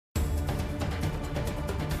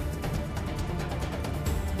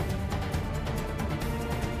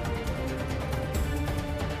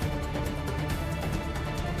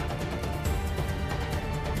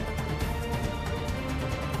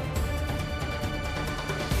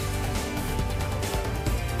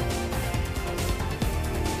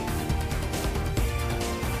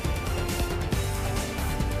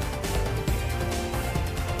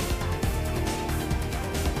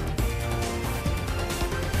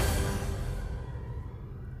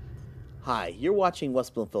Hi, you're watching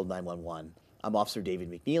West Bloomfield 911. I'm Officer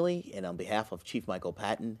David McNealy, and on behalf of Chief Michael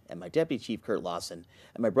Patton and my Deputy Chief Kurt Lawson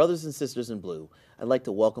and my brothers and sisters in blue, I'd like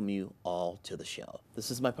to welcome you all to the show.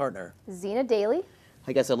 This is my partner, Zena, Dailey.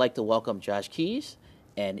 I guess I'd like to welcome Josh Keys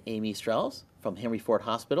and Amy Strauss from Henry Ford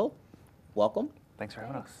Hospital. Welcome. Thanks for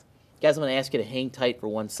having us. Guys, I'm going to ask you to hang tight for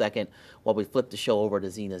 1 second while we flip the show over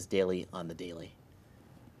to Zena's Daily on the Daily.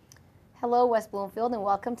 Hello, West Bloomfield, and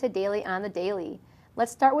welcome to Daily on the Daily.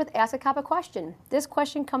 Let's start with Ask a Cop a Question. This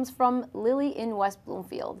question comes from Lily in West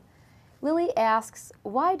Bloomfield. Lily asks,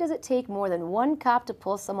 why does it take more than one cop to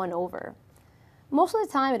pull someone over? Most of the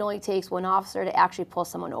time, it only takes one officer to actually pull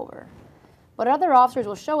someone over. But other officers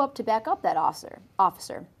will show up to back up that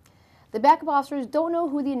officer. The backup officers don't know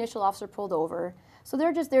who the initial officer pulled over, so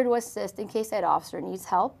they're just there to assist in case that officer needs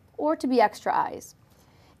help or to be extra eyes.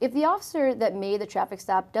 If the officer that made the traffic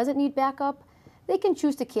stop doesn't need backup, they can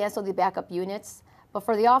choose to cancel the backup units. But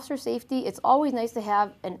for the officer's safety, it's always nice to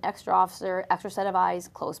have an extra officer, extra set of eyes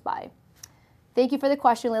close by. Thank you for the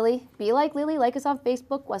question, Lily. Be like Lily, like us on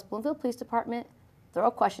Facebook, West Bloomfield Police Department. Throw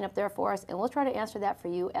a question up there for us, and we'll try to answer that for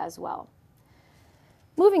you as well.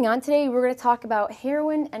 Moving on, today we're going to talk about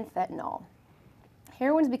heroin and fentanyl.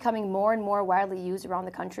 Heroin is becoming more and more widely used around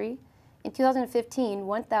the country. In 2015,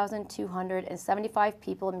 1,275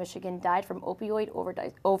 people in Michigan died from opioid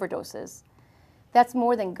overdoses. That's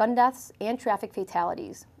more than gun deaths and traffic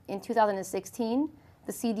fatalities. In 2016,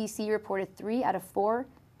 the CDC reported 3 out of 4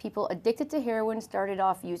 people addicted to heroin started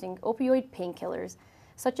off using opioid painkillers,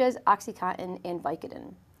 such as OxyContin and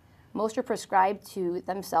Vicodin. Most are prescribed to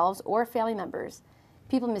themselves or family members.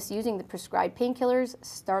 People misusing the prescribed painkillers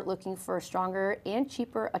start looking for a stronger and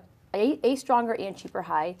cheaper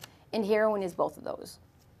high, and heroin is both of those.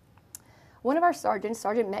 One of our sergeants,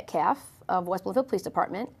 Sergeant Metcalf of West Bloomfield Police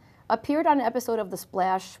Department, appeared on an episode of The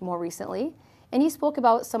Splash more recently, and he spoke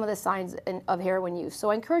about some of the signs of heroin use.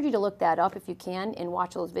 So I encourage you to look that up if you can and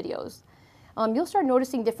watch those videos. You'll start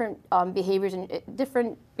noticing different behaviors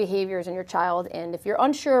in your child, and if you're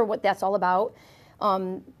unsure what that's all about,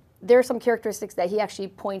 there are some characteristics that he actually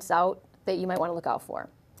points out that you might want to look out for.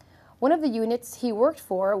 One of the units he worked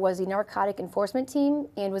for was the narcotic enforcement team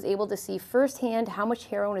and was able to see firsthand how much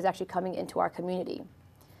heroin is actually coming into our community.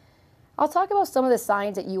 I'll talk about some of the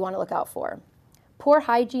signs that you want to look out for. Poor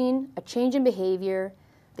hygiene, a change in behavior,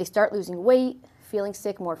 they start losing weight, feeling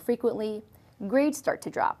sick more frequently, grades start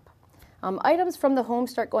to drop. Items from the home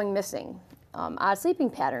start going missing, odd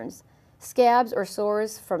sleeping patterns, scabs or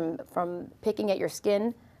sores from picking at your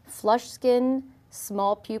skin, flushed skin,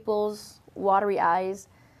 small pupils, watery eyes,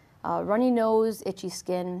 runny nose, itchy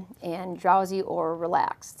skin, and drowsy or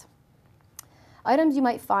relaxed. Items you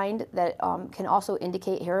might find that can also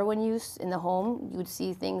indicate heroin use in the home, you'd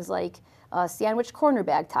see things like sandwich corner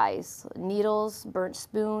bag ties, needles, burnt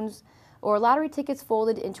spoons, or lottery tickets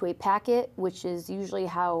folded into a packet, which is usually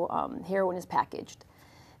how heroin is packaged.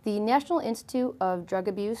 The National Institute of Drug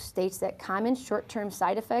Abuse states that common short-term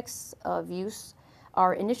side effects of use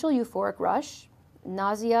are initial euphoric rush,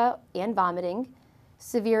 nausea and vomiting,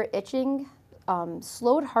 severe itching,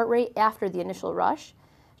 slowed heart rate after the initial rush,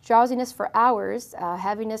 drowsiness for hours,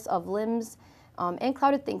 heaviness of limbs, and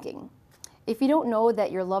clouded thinking. If you don't know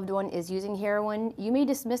that your loved one is using heroin, you may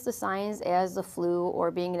dismiss the signs as the flu or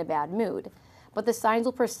being in a bad mood, but the signs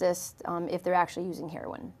will persist if they're actually using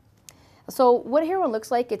heroin. So what heroin looks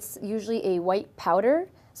like, it's usually a white powder.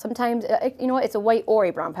 Sometimes, it's a white or a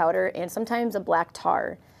brown powder, and sometimes a black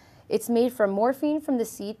tar. It's made from morphine from the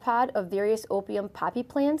seed pod of various opium poppy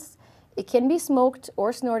plants. It can be smoked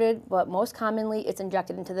or snorted, but most commonly it's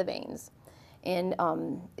injected into the veins. And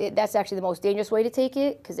that's actually the most dangerous way to take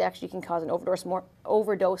it because it actually can cause an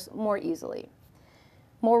overdose more easily.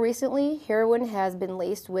 More recently, heroin has been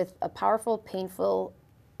laced with a powerful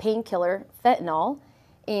painkiller, fentanyl,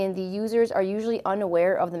 and the users are usually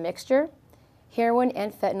unaware of the mixture. Heroin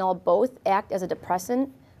and fentanyl both act as a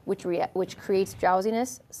depressant, which creates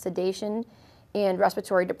drowsiness, sedation, and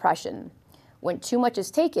respiratory depression. When too much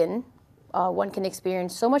is taken, one can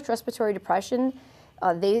experience so much respiratory depression,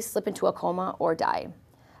 they slip into a coma or die.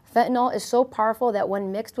 Fentanyl is so powerful that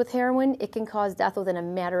when mixed with heroin, it can cause death within a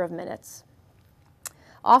matter of minutes.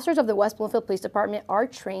 Officers of the West Bloomfield Police Department are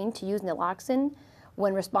trained to use naloxone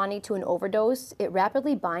when responding to an overdose. It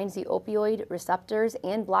rapidly binds the opioid receptors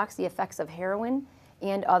and blocks the effects of heroin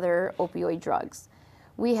and other opioid drugs.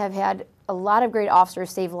 We have had a lot of great officers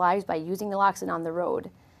save lives by using naloxone on the road.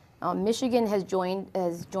 Michigan has joined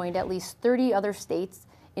at least 30 other states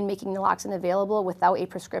in making naloxone available without a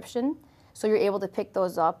prescription, so you're able to pick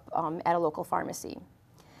those up at a local pharmacy.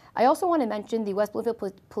 I also want to mention the West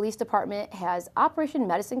Bloomfield Police Department has Operation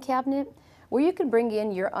Medicine Cabinet, where you can bring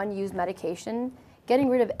in your unused medication. Getting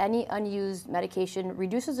rid of any unused medication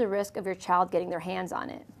reduces the risk of your child getting their hands on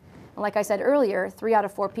it. And like I said earlier, 3 out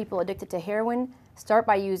of 4 people addicted to heroin start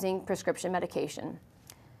by using prescription medication.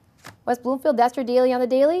 West Bloomfield, that's your daily on the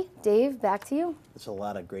daily. Dave, back to you. It's a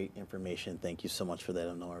lot of great information. Thank you so much for that.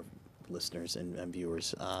 I know our listeners and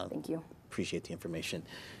viewers Thank you. appreciate the information.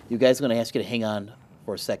 You guys are going to ask you to hang on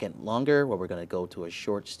for a second longer, where we're going to go to a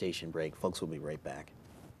short station break. Folks, we'll be right back.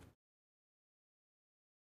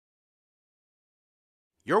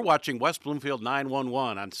 You're watching West Bloomfield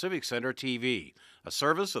 911 on Civic Center TV, a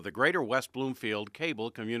service of the Greater West Bloomfield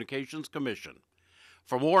Cable Communications Commission.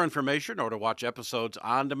 For more information or to watch episodes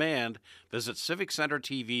on demand, visit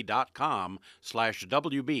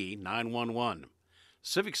civiccentertv.com/WB911.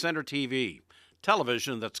 Civic Center TV,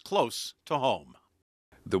 television that's close to home.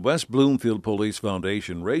 The West Bloomfield Police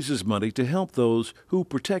Foundation raises money to help those who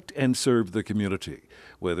protect and serve the community.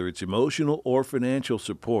 Whether it's emotional or financial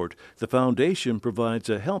support, the foundation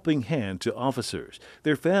provides a helping hand to officers,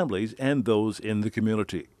 their families, and those in the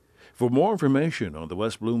community. For more information on the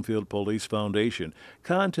West Bloomfield Police Foundation,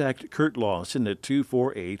 contact Kurt Lawson at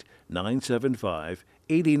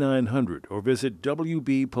 248-975-8900 or visit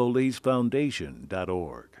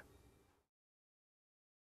wbpolicefoundation.org.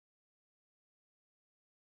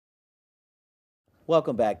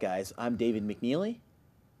 Welcome back, guys. I'm David McNealy.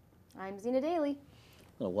 I'm Zena Dailey.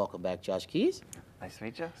 I'm going to welcome back Josh Keys. Nice to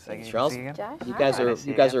meet you. And Strauss. Josh. You guys Hi. are Nice to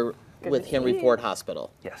you see guys you. are Good with to Henry see you. Ford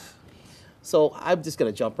Hospital. Yes. So I'm just going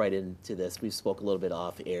to jump right into this. We spoke a little bit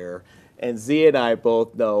off air, and Z and I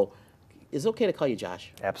both know. Is it okay to call you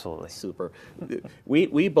Josh? Absolutely. Super.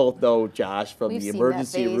 We both know Josh from We've the seen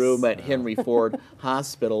emergency that face. room at Henry Ford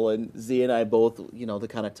Hospital, and Z and I both, to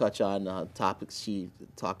kind of touch on topics she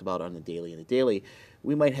talked about on the daily.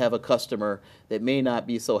 We might have a customer that may not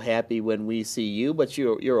be so happy when we see you, but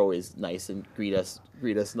you're always nice and greet us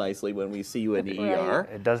nicely when we see you in the Right. ER.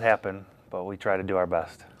 It does happen, but we try to do our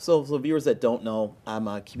best. So viewers that don't know, I'm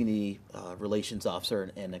a community relations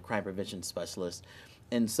officer and a crime prevention specialist.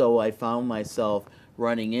 And so I found myself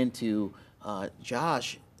running into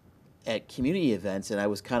Josh at community events, and I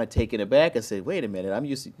was kind of taken aback. I said, wait a minute, I'm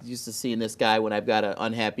used to seeing this guy when I've got an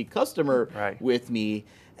unhappy customer Right. with me.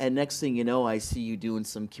 And next thing you know, I see you doing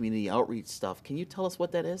some community outreach stuff. Can you tell us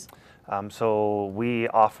what that is? So we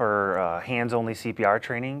offer hands-only CPR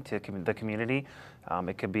training to the community.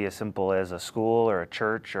 It could be as simple as a school or a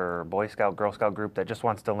church or a Boy Scout, Girl Scout group that just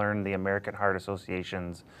wants to learn the American Heart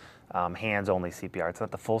Association's hands-only CPR. It's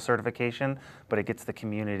not the full certification, but it gets the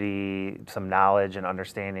community some knowledge and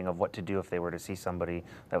understanding of what to do if they were to see somebody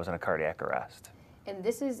that was in a cardiac arrest. And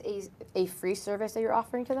this is a free service that you're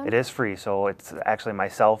offering to them? It is free, so it's actually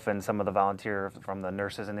myself and some of the volunteers from the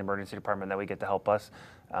nurses in the emergency department that we get to help us,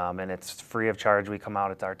 and it's free of charge. We come out,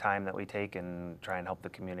 it's our time that we take and try and help the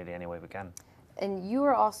community any way we can. And you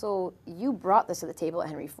brought this to the table at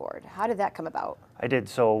Henry Ford. How did that come about? I did.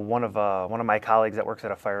 So one of my colleagues that works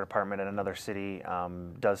at a fire department in another city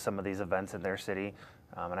does some of these events in their city.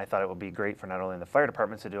 And I thought it would be great for not only the fire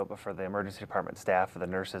departments to do it, but for the emergency department staff, for the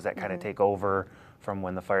nurses that kind of take over from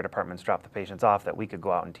when the fire departments drop the patients off, that we could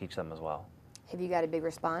go out and teach them as well. Have you got a big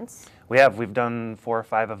response? We've done 4 or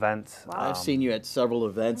 5 events. Wow. I've seen you at several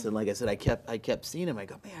events, and like I said, I kept seeing him. I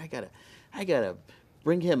go, man, I gotta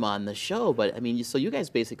bring him on the show. But I mean, so you guys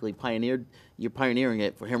basically you're pioneering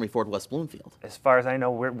it for Henry Ford West Bloomfield. As far as I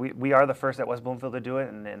know, we are the first at West Bloomfield to do it,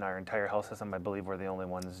 and in our entire health system, I believe we're the only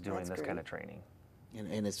ones doing That's this great. kind of training.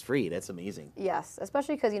 And it's free. That's amazing. Yes,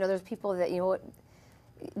 especially because there's people that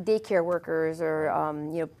daycare workers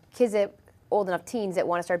or kids that old enough teens that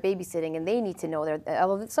want to start babysitting, and they need to know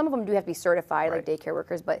although some of them do have to be certified, like Right. daycare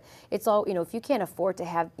workers, but it's all, if you can't afford to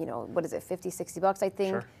have, what is it, $50-$60 I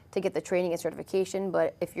think, Sure. to get the training and certification,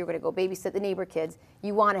 but if you're going to go babysit the neighbor kids,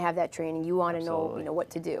 you want to have that training, you want to know, Absolutely. what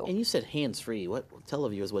to do. And you said hands-free. Tell the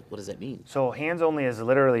viewers what does that mean? So hands only is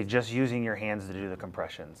literally just using your hands to do the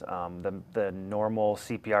compressions. The normal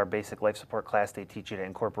CPR basic life support class, they teach you to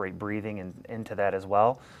incorporate breathing into that as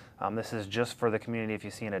well. This is just for the community if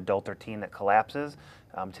you see an adult or teen that collapses,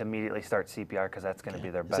 to immediately start CPR because that's going to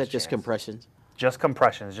be their best Is that just chance. compressions? Just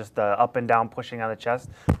compressions, just the up and down pushing on the chest,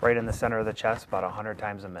 right in the center of the chest, about 100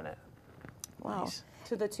 times a minute. Wow. Nice.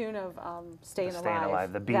 To the tune of Staying Alive. Staying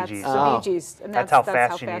Alive, the Bee That's Gees. the Oh. Bee Gees. And That's how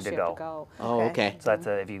fast how you need to have go. Oh, okay. So that's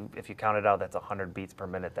if you count it out, that's 100 beats per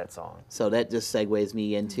minute, that song. So that just segues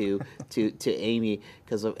me into to Amy,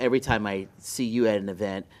 because every time I see you at an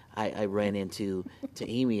event, I ran into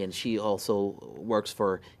Amy, and she also works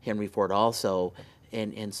for Henry Ford also.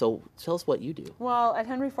 And so tell us what you do. Well, at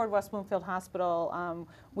Henry Ford West Bloomfield Hospital,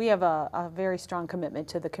 we have a very strong commitment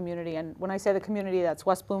to the community. And when I say the community, that's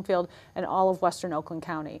West Bloomfield and all of Western Oakland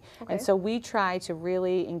County. Okay. And so we try to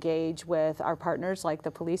really engage with our partners like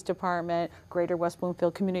the police department, Greater West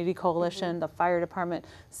Bloomfield Community Coalition, the fire department,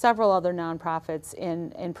 several other nonprofits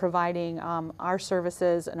in providing our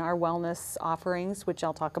services and our wellness offerings, which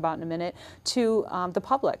I'll talk about in a minute, to the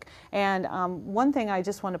public. And one thing I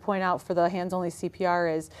just want to point out for the hands-only CPR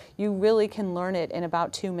is you really can learn it in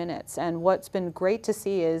about 2 minutes. And what's been great to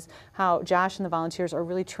see is how Josh and the volunteers are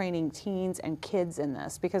really training teens and kids in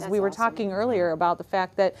this, because we were talking earlier about the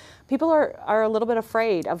fact that people are a little bit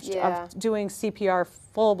afraid of doing CPR,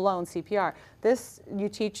 full-blown CPR. This, you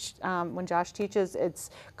teach, when Josh teaches,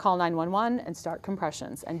 it's call 911 and start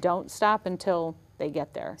compressions, and don't stop until they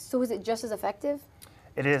get there. So is it just as effective?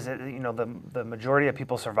 It is. You know, the majority of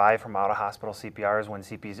people survive from out-of-hospital CPRs when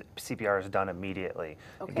CPR is done immediately.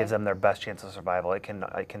 Okay. It gives them their best chance of survival. It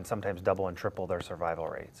can sometimes double and triple their survival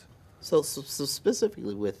rates. So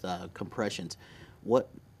specifically with compressions, what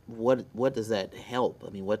does that help? I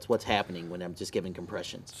mean, what's happening when I'm just giving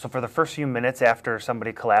compressions? So for the first few minutes after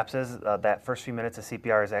somebody collapses, that first few minutes of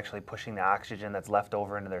CPR is actually pushing the oxygen that's left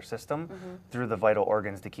over into their system through the vital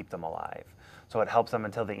organs to keep them alive. So it helps them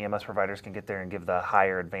until the EMS providers can get there and give the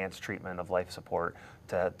higher advanced treatment of life support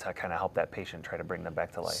to kind of help that patient try to bring them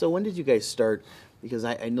back to life. So when did you guys start? Because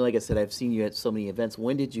I know, like I said, I've seen you at so many events.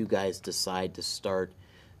 When did you guys decide to start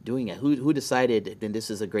doing it? Who decided then this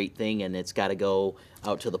is a great thing and it's got to go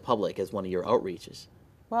out to the public as one of your outreaches?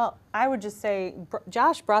 Well, I would just say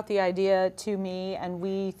Josh brought the idea to me, and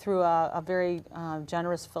we, through a very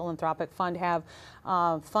generous philanthropic fund, have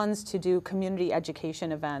funds to do community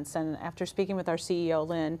education events. And after speaking with our CEO,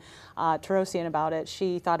 Lynn Tarosian, about it,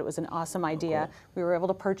 she thought it was an awesome idea. Cool. We were able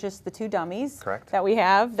to purchase the 2 dummies Correct. that we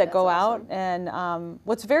have that go awesome. out. And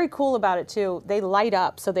what's very cool about it, too, they light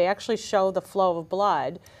up, so they actually show the flow of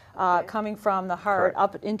blood coming from the heart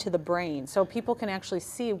Correct. up into the brain. So people can actually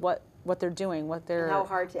see what they're doing, what they're... And how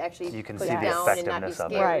hard to actually You can put see it the down and not be effectiveness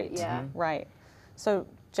of it. scared. Right. Yeah. Right. So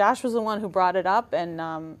Josh was the one who brought it up, and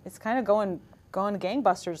it's kind of going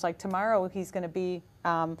gangbusters. Like tomorrow, he's going to be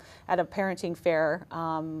at a parenting fair.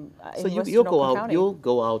 So you'll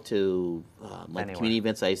go out to like Anywhere. community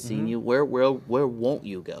events. I've seen you. Where won't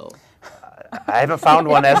you go? I haven't found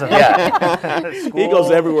one as of yet. He goes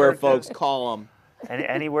everywhere, folks. Call him.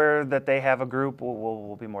 Anywhere that they have a group,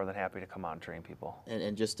 we'll be more than happy to come out and train people.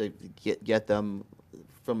 And just to get them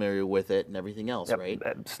familiar with it and everything else, Yep. right?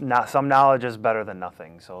 Some knowledge is better than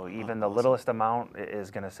nothing. So even the littlest amount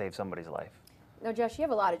is going to save somebody's life. Now, Josh, you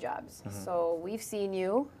have a lot of jobs. So we've seen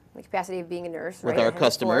you in the capacity of being a nurse, With right? our at Henry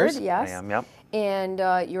customers. Ford, yes. I am, yep.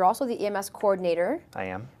 And you're also the EMS coordinator, I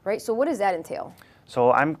am. right? So what does that entail?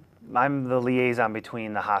 So I'm the liaison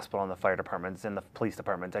between the hospital and the fire departments and the police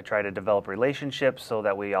departments. I try to develop relationships so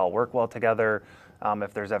that we all work well together.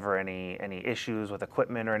 If there's ever any issues with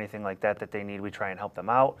equipment or anything like that they need, we try and help them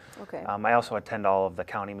out. Okay. I also attend all of the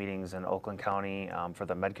county meetings in Oakland County for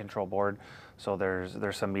the Med Control Board. So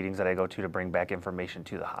there's some meetings that I go to bring back information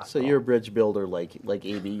to the So hospital. you're a bridge builder, like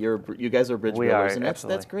AB. You guys are bridge We builders, are, and that's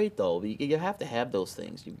absolutely. great though. You have to have those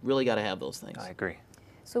things. You really got to have those things. I agree.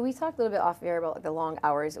 So we talked a little bit off air about like the long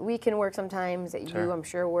hours that we can work sometimes, that Sure. you, I'm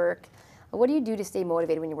sure, work. What do you do to stay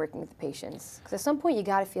motivated when you're working with the patients? Because at some point you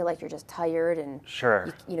got to feel like you're just tired and Sure.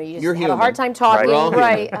 you know, you just You're have a hard human. time talking. We're all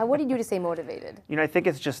Right. What do you do to stay motivated? You know, I think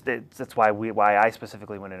it's just that's why I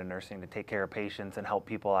specifically went into nursing, to take care of patients and help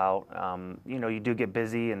people out. You know, you do get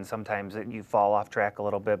busy and sometimes you fall off track a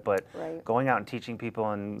little bit, but Right. going out and teaching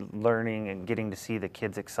people and learning and getting to see the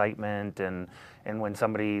kids' excitement and when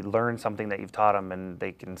somebody learns something that you've taught them and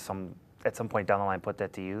they can at some point down the line put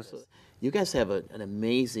that to use. You guys have an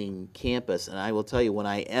amazing campus, and I will tell you, when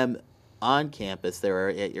I am on campus there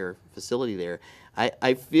at your facility there,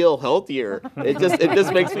 I feel healthier. It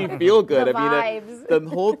just makes me feel good. The I mean, vibes. the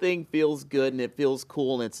whole thing feels good and it feels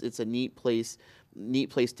cool, and it's a neat place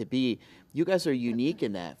to be. You guys are unique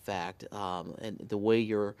in that fact, and the way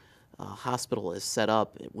your hospital is set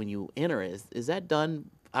up when you enter it. Is that done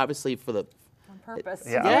obviously for the Purpose.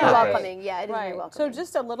 Yeah, Very on purpose. welcoming. Yeah, it is very Right. welcoming. So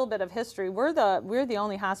just a little bit of history. We're the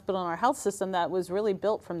only hospital in our health system that was really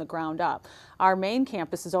built from the ground up. Our main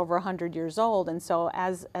campus is over 100 years old, and so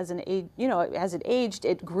as it aged,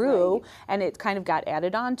 it grew, Right. and it kind of got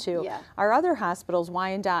added onto. Yeah. Our other hospitals,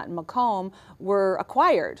 Wyandotte and Macomb, were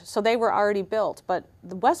acquired, so they were already built. But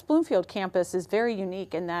the West Bloomfield campus is very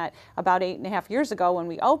unique in that about 8.5 years ago when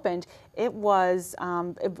we opened, it was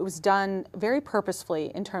done very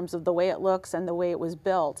purposefully in terms of the way it looks and the way it was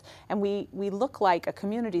built. And we look like a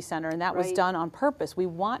community center, and that was done on purpose. We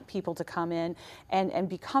want people to come in and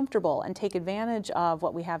be comfortable and take advantage of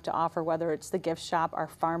what we have to offer, whether it's the gift shop, our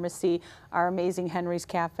pharmacy, our amazing Henry's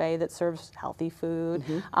Cafe that serves healthy food,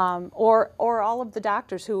 or all of the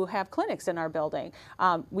doctors who have clinics in our building.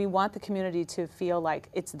 We want the community to feel like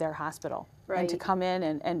it's their hospital. And to come in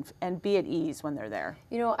and be at ease when they're there.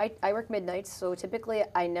 You know, I work midnights, so typically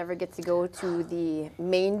I never get to go to the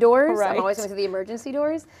main doors. I'm always going to the emergency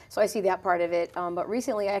doors, so I see that part of it. But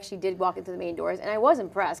recently I actually did walk into the main doors, and I was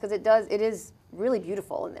impressed because it is really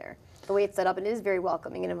beautiful in there. The way it's set up, and it is very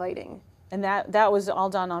welcoming and inviting. And that was all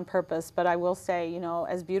done on purpose. But I will say, you know,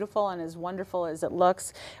 as beautiful and as wonderful as it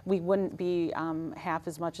looks, we wouldn't be half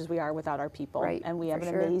as much as we are without our people. And we have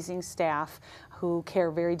an amazing staff who care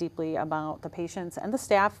very deeply about the patients and the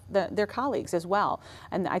staff, their colleagues as well.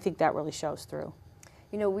 And I think that really shows through.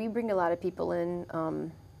 You know, we bring a lot of people in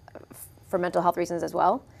for mental health reasons as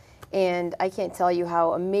well. And I can't tell you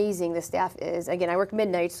how amazing the staff is. Again, I work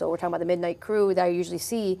midnight, so we're talking about the midnight crew that I usually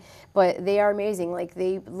see, but they are amazing. Like,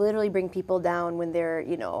 they literally bring people down when they're,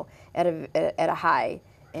 you know, at a high,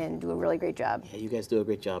 and do a really great job. Yeah, you guys do a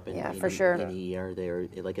great job. For sure. In the ER there,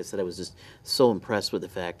 like I said, I was just so impressed with the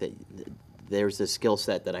fact that there's this skill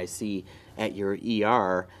set that I see at your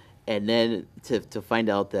ER, and then to find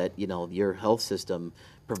out that, you know, your health system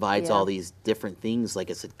provides all these different things, like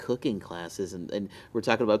I said, cooking classes, and we're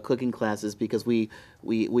talking about cooking classes because we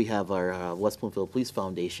have our West Bloomfield Police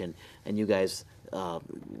Foundation, and you guys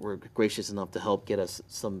were gracious enough to help get us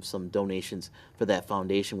some donations for that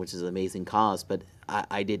foundation, which is an amazing cause. But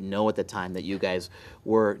I didn't know at the time that you guys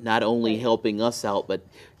were not only helping us out, but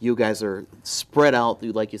you guys are spread out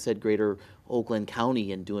through, like you said, greater Oakland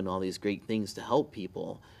County and doing all these great things to help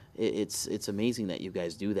people. It's amazing that you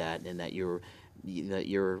guys do that, and that your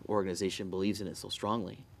organization believes in it so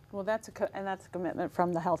strongly. Well, that's a commitment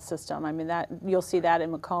from the health system. I mean, that you'll see that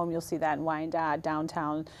in Macomb, you'll see that in Wyandotte,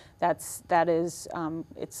 downtown. That is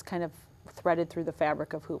it's kind of threaded through the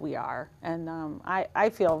fabric of who we are, and I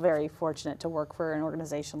feel very fortunate to work for an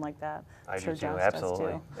organization like that. I do too,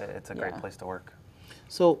 absolutely. It's a great place to work.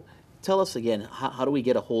 So, tell us again, how do we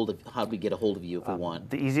get a hold of you if we want?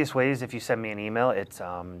 The easiest way is if you send me an email. It's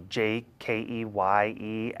JKEYES,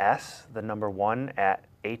 the number 1 at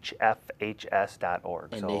hfhs.org.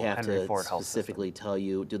 And so they have Henry to Ford Health specifically System. tell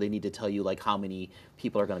you. Do they need to tell you like how many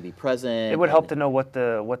people are going to be present? It would help to know what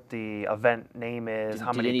the event name is.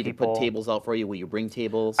 How many do they need people. to put tables out for you? Will you bring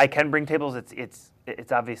tables? I can bring tables. It's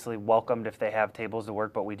obviously welcomed if they have tables to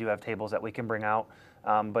work, but we do have tables that we can bring out.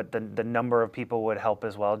 But the number of people would help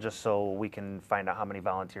as well, just so we can find out how many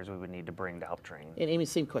volunteers we would need to bring to help train. And Amy,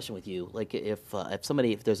 same question with you. Like if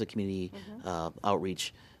there's a community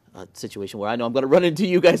outreach situation where I know I'm going to run into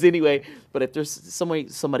you guys anyway, but if there's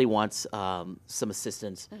somebody wants some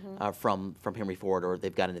assistance from Henry Ford, or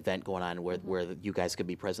they've got an event going on where you guys could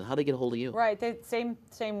be present, how do they get a hold of you? Right, same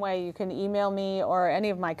way. You can email me or any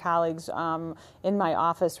of my colleagues in my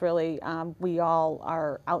office. Really, we all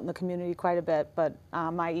are out in the community quite a bit, but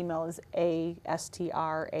my email is astraus,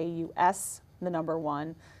 the number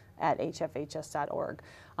 1, at hfhs.org.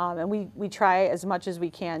 And we try as much as we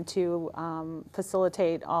can to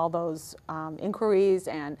facilitate all those inquiries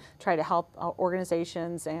and try to help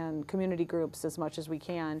organizations and community groups as much as we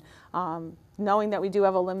can, knowing that we do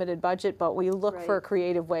have a limited budget, but we look for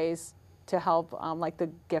creative ways to help, like the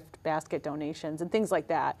gift basket donations and things like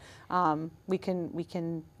that. We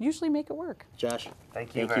can usually make it work. Josh,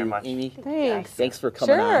 thank you very much. Amy, Thanks. thanks for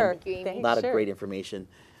coming on. Thank you, Amy. A lot of great information.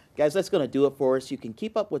 Guys, that's going to do it for us. You can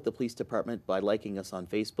keep up with the police department by liking us on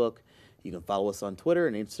Facebook. You can follow us on Twitter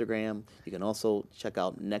and Instagram. You can also check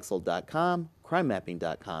out Nexel.com,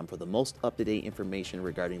 crimemapping.com for the most up-to-date information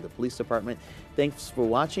regarding the police department. Thanks for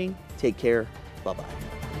watching. Take care.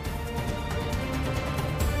 Bye-bye.